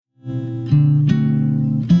Welcome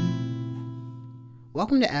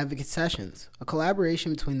to Advocate Sessions, a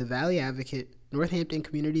collaboration between the Valley Advocate, Northampton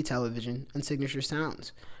Community Television, and Signature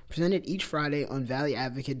Sounds, presented each Friday on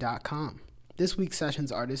valleyadvocate.com. This week's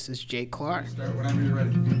Sessions artist is Jake Clark. Start whenever you're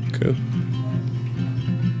ready. Cool.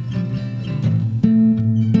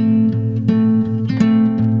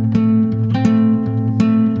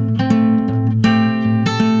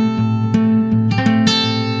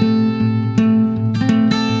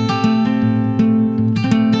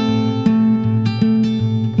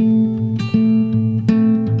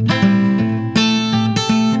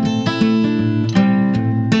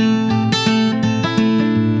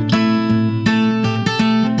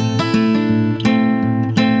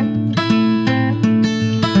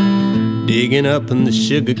 Digging up in the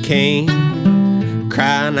sugar cane,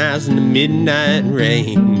 crying eyes in the midnight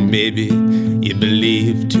rain. Maybe you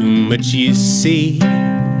believe too much you see.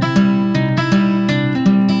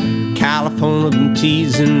 California been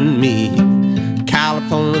teasing me,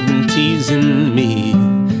 California been teasing me,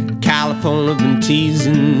 California been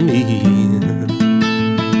teasing me.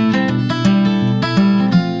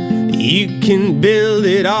 You can build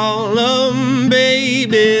it all up,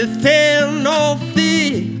 baby, fail no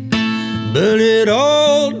fear. Burn it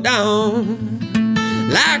all down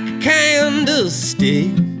like a candlestick.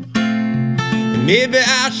 And maybe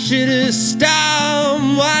I should have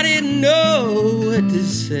stopped. I didn't know what to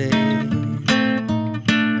say.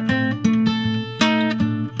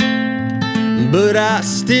 But I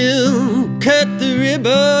still cut the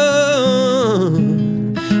ribbon,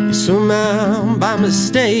 somehow by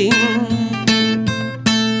mistake.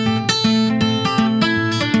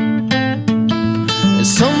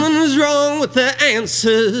 Something was wrong with the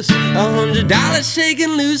answers. $100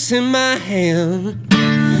 shaking loose in my hand.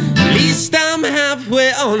 At least I'm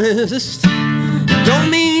halfway honest. Don't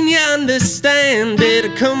mean you understand. Better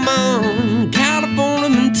come on. California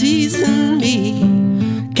been teasing me,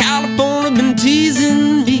 California been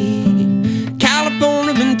teasing me,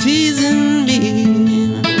 California been teasing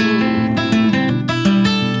me.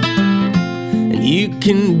 And you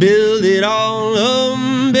can build it all up,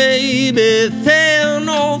 baby, fail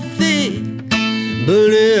no thick.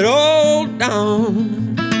 Burn it all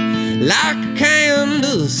down like a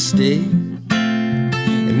candlestick.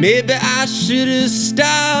 And maybe I should have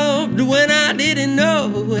stopped when I didn't know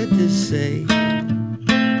what to say.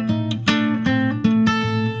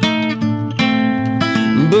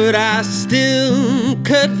 But I still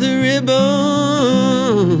cut the ribbon,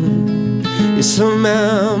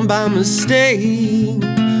 somehow by mistake.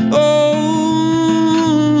 Oh,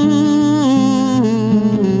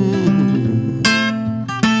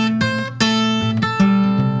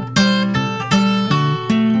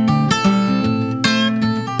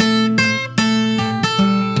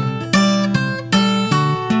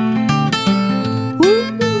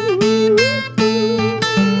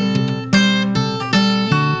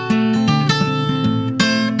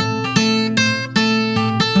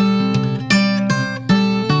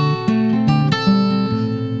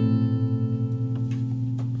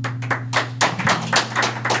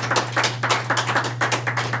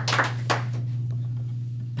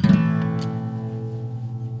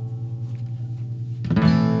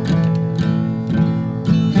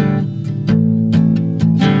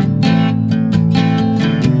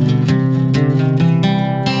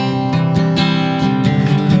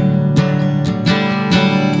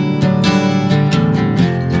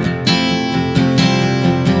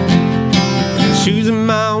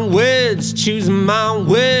 choosing my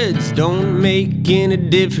words don't make any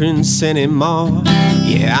difference anymore.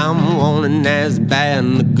 Yeah, I'm wanting as bad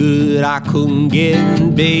and the good I couldn't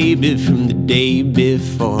get, baby, from the day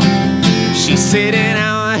before. She said and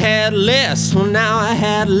now I had less, well now I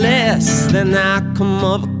had less than I come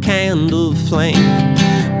of a candle flame.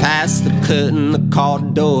 Past the curtain, the car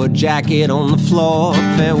door, jacket on the floor,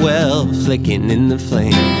 farewell flicking in the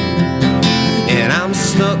flame. And I'm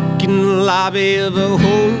stuck in the lobby of a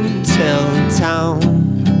hotel town.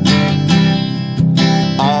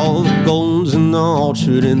 All the gold's in the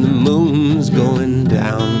orchard and the moon's going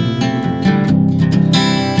down.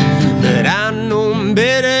 But I know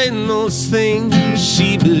better in those things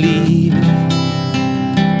she believed.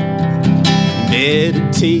 Better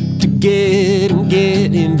take to get and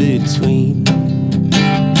get in between.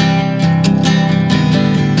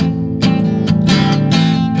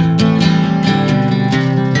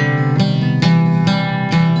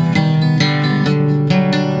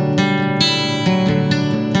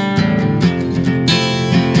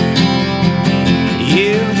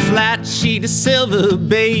 Sheet of silver,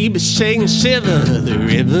 baby, shake and shiver. The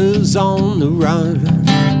river's on the run.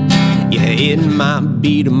 Yeah, it might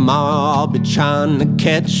be tomorrow. I'll be trying to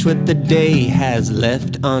catch what the day has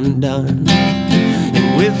left undone.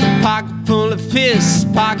 And with a pocket full of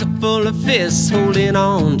fists, holding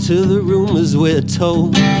on to the rumors we're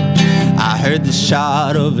told. I heard the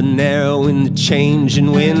shot of an arrow in the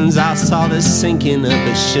changing winds. I saw the sinking of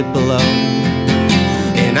a ship below.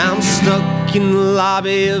 And I'm stuck in the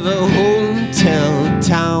lobby of a hotel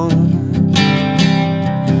town.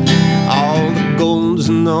 All the gold's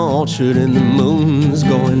in the orchard and the moon's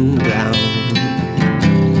going down.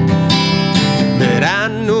 But I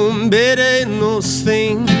know better in those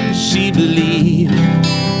things she believed.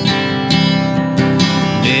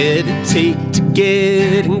 Better take to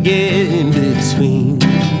get and get in between.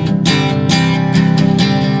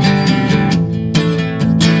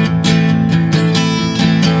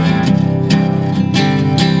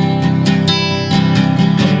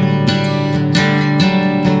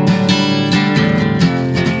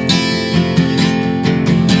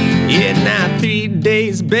 Yeah, now 3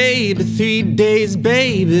 days,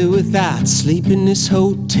 baby, without sleep in this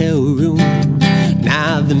hotel room.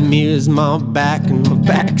 Now the mirror's my back and my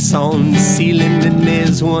back's on the ceiling, and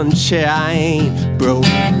there's one chair I ain't broke.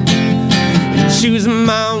 Choosing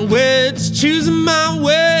my words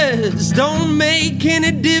don't make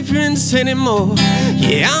any difference anymore.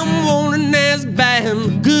 Yeah, I'm wanting as bad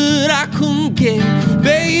and good I couldn't get,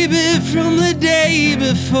 baby, from the day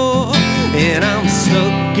before. And I'm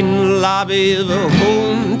stuck in the lobby of a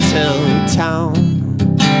hotel town.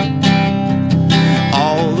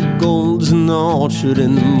 All the gold's in the orchard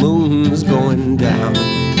and the moon's going down.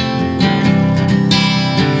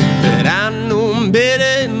 But I know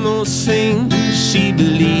better in those things she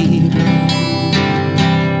believed.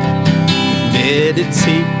 Better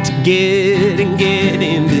take to get and get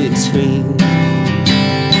in between.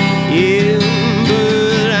 Yeah,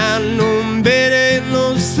 but I know better in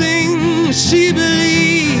those things she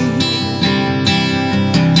believed.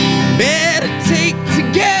 Better take to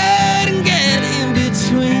get and get in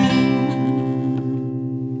between.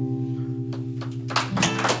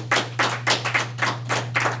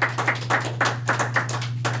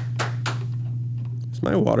 Is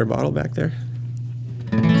my water bottle back there?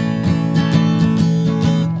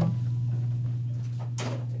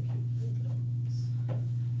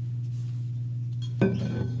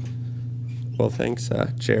 Well, thanks,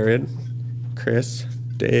 Jared, Chris,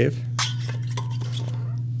 Dave,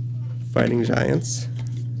 Fighting Giants,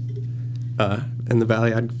 and the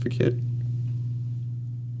Valley Advocate.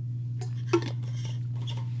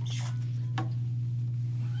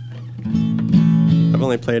 I've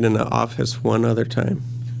only played in the office one other time.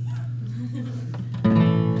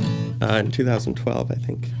 In 2012, I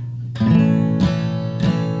think.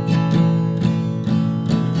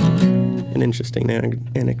 An interesting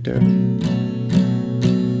anecdote.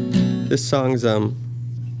 This song's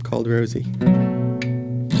called Rosie.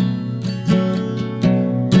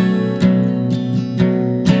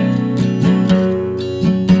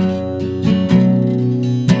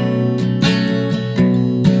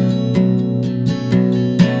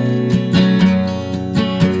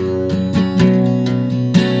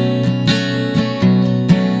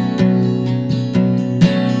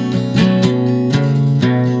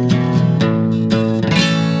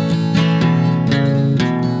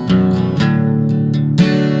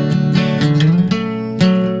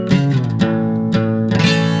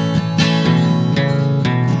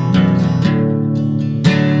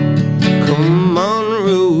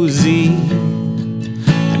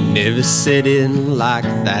 Said it like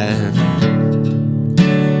that.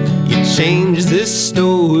 You changed the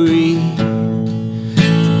story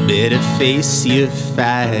to better face your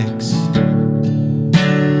facts.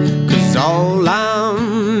 'Cause all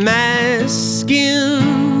I'm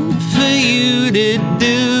asking for you to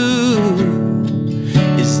do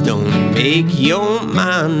is don't make your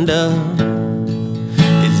mind up.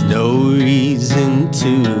 There's no reason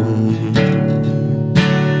to.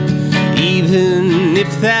 Even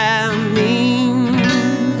if that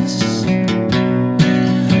means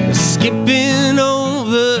skipping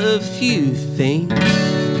over a few things,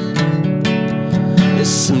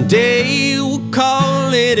 someday we'll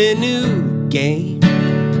call it a new game.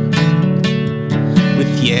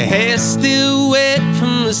 With your hair still wet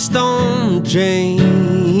from the storm drain,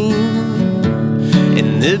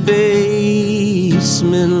 and the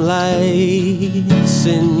basement lights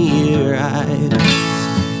in your eyes.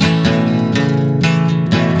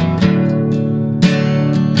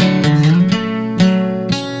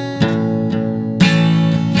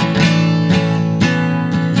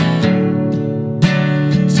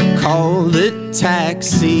 Call the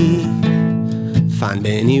taxi, find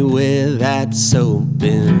anywhere that's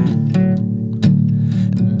open.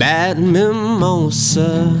 bad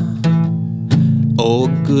mimosa or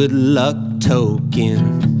good luck token.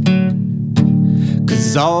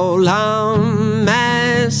 'Cause all I'm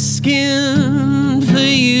asking for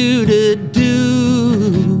you to do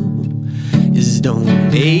is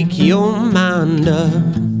don't make your mind up.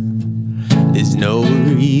 There's no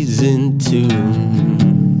reason to.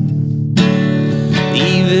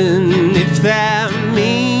 Even if that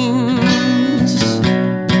means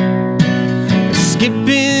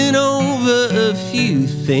skipping over a few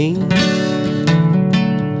things.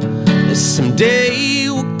 Someday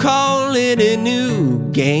we'll call it a new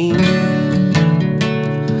game,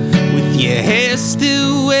 with your hair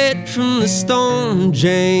still wet from the storm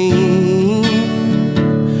drain,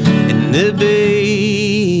 and the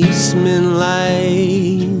basement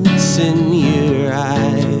lights in your eyes.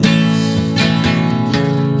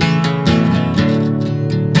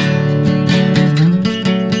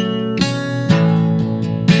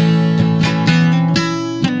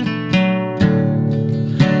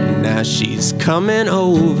 She's coming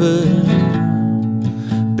over,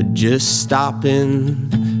 but just stopping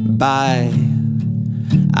by.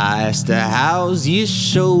 I asked her, how's your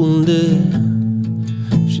shoulder?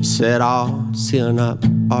 She said, oh, it's healing up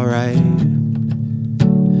alright.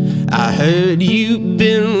 I heard you've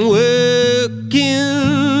been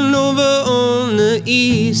working over on the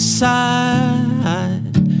east side.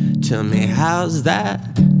 Tell me, how's that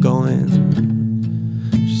going?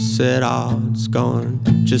 She said, oh, it's going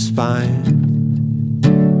just fine.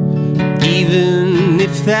 Even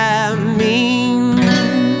if that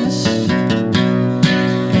means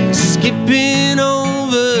skipping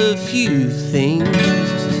over a few things.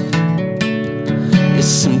 Yes,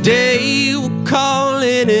 someday we'll call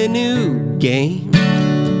it a new game,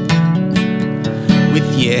 with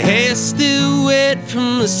your hair still wet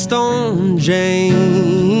from the storm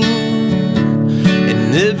drain,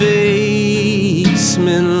 and the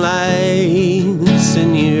basement lights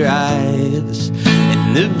in your eyes,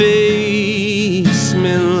 and the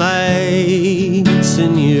basement lights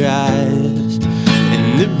in your eyes, and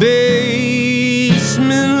the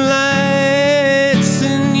basement lights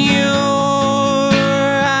in your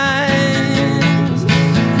eyes.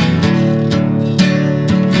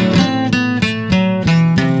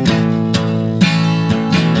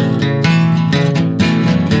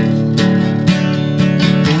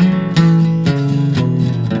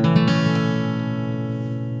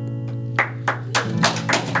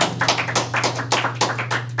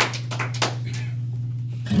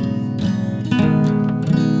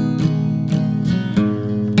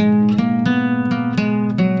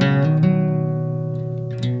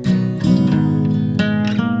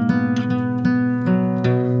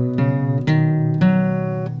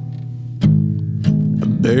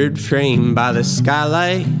 Bird framed by the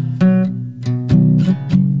skylight,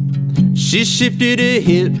 she shifted her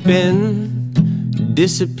hip and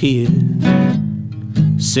disappeared.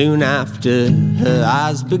 Soon after, her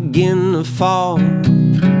eyes began to fall,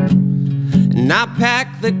 and I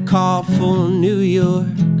packed the car for New York.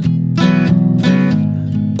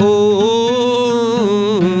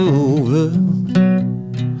 Over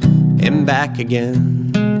and back again.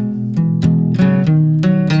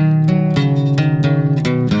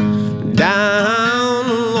 Down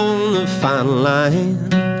along the fine line.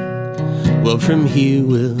 Well, from here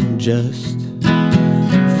we'll just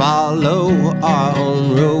follow our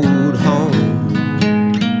own road home.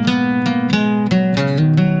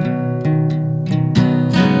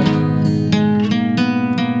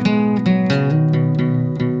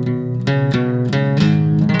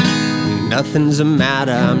 Nothing's the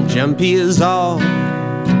matter, I'm jumpy as all,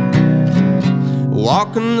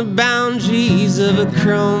 walking the boundaries of a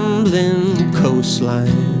crumbling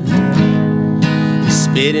coastline.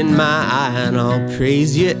 Spit in my eye and I'll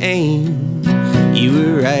praise your aim. You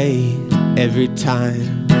were right every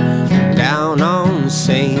time. Down on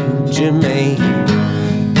Saint Germain.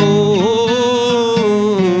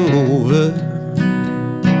 Over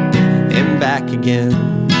and back again.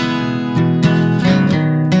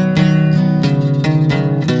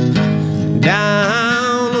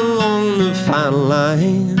 Down along the fine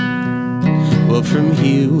line. Well, from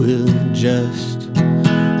here we'll just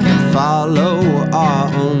follow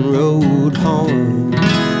our own road home.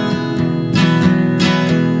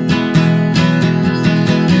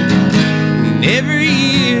 And every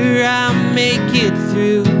year I make it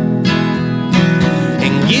through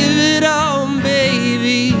and give it all,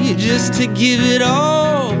 baby, just to give it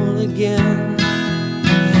all again.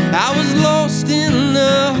 I was lost in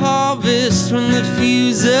the harvest when the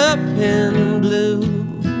fuse up and blew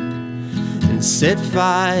and set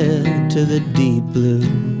fire to the deep blue.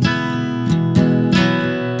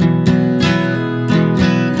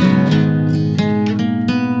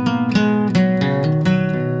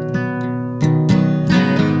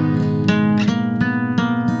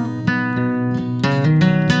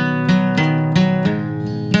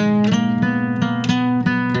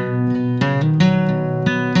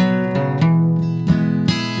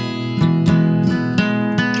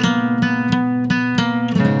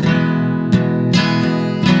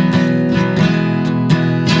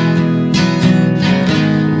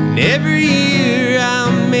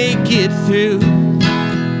 get through and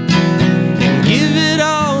give it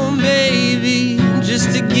all, baby,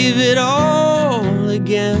 just to give it all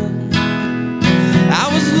again. I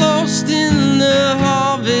was lost in the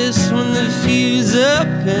harvest when the fuse up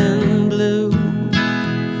and blew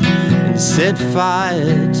and set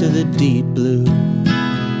fire to the deep blue.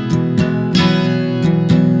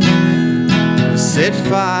 Set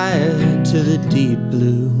fire to the deep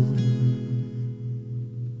blue.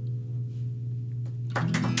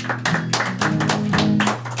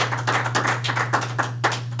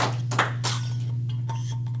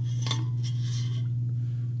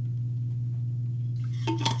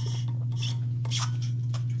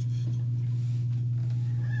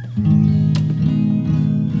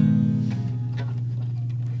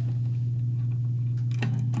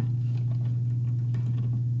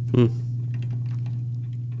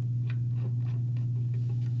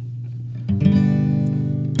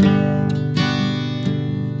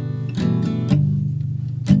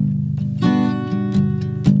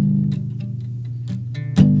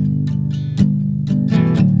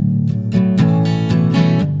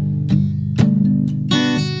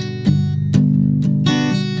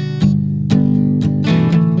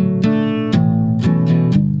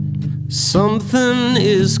 Something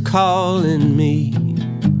is calling me,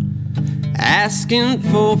 asking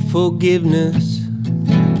for forgiveness.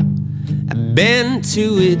 I bend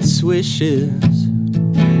to its wishes.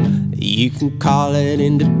 You can call it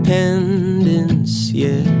independence,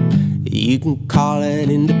 yeah. You can call it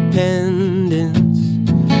independence.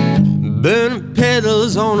 Burning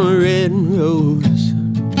petals on a red rose,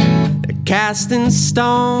 casting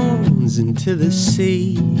stones into the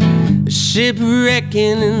sea.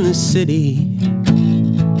 Shipwrecking in the city.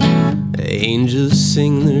 Angels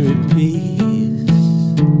sing the reprise.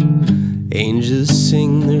 Angels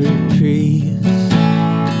sing the reprise.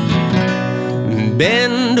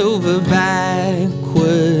 Bend over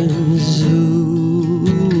backwards. Ooh.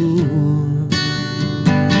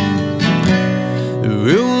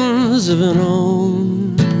 Ruins of an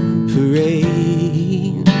old parade.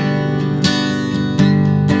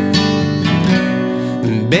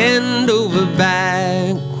 Bend over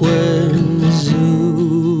backwards,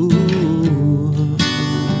 ooh.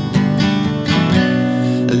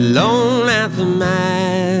 Alone at the masquerade.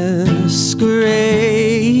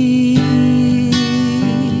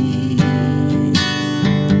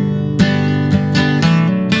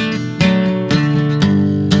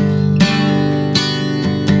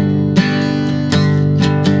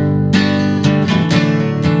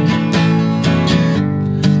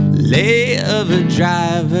 Lay of a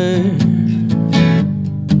driver,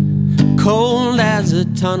 cold as a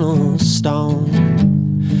tunnel stone,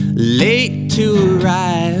 late to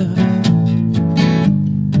arrive,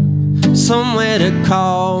 somewhere to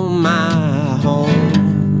call my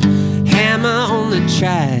home. Hammer on the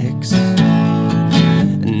tracks,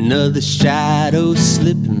 another shadow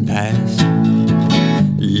slipping past.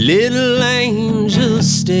 Little angel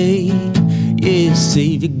stay. Yeah, say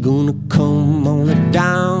you're gonna come on a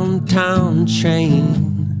downtown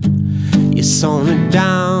train. Yes, on a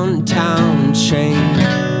downtown train.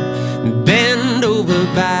 Bend over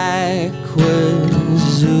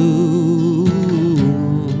backwards, ooh.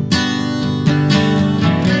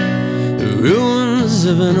 The ruins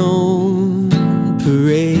of an old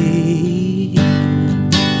parade.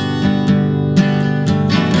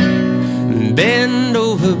 Bend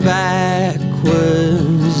over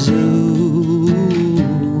backwards, ooh.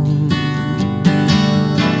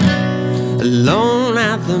 Alone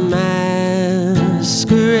at the masquerade.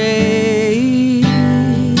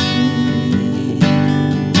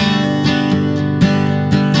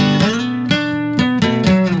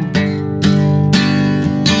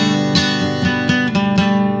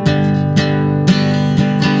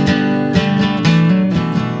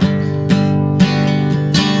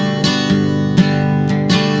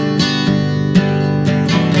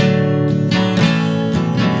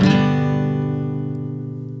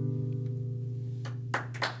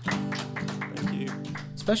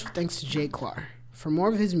 Special thanks to Jay Clar. For more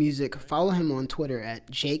of his music, follow him on Twitter at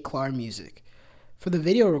JayClarMusic. For the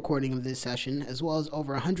video recording of this session, as well as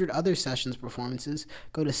over 100 other Sessions performances,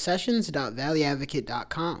 go to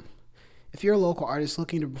sessions.valleyadvocate.com. If you're a local artist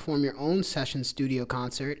looking to perform your own Sessions studio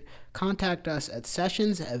concert, contact us at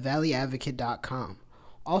sessions@valleyadvocate.com.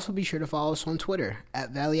 Also be sure to follow us on Twitter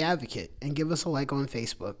at Valley Advocate and give us a like on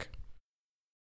Facebook.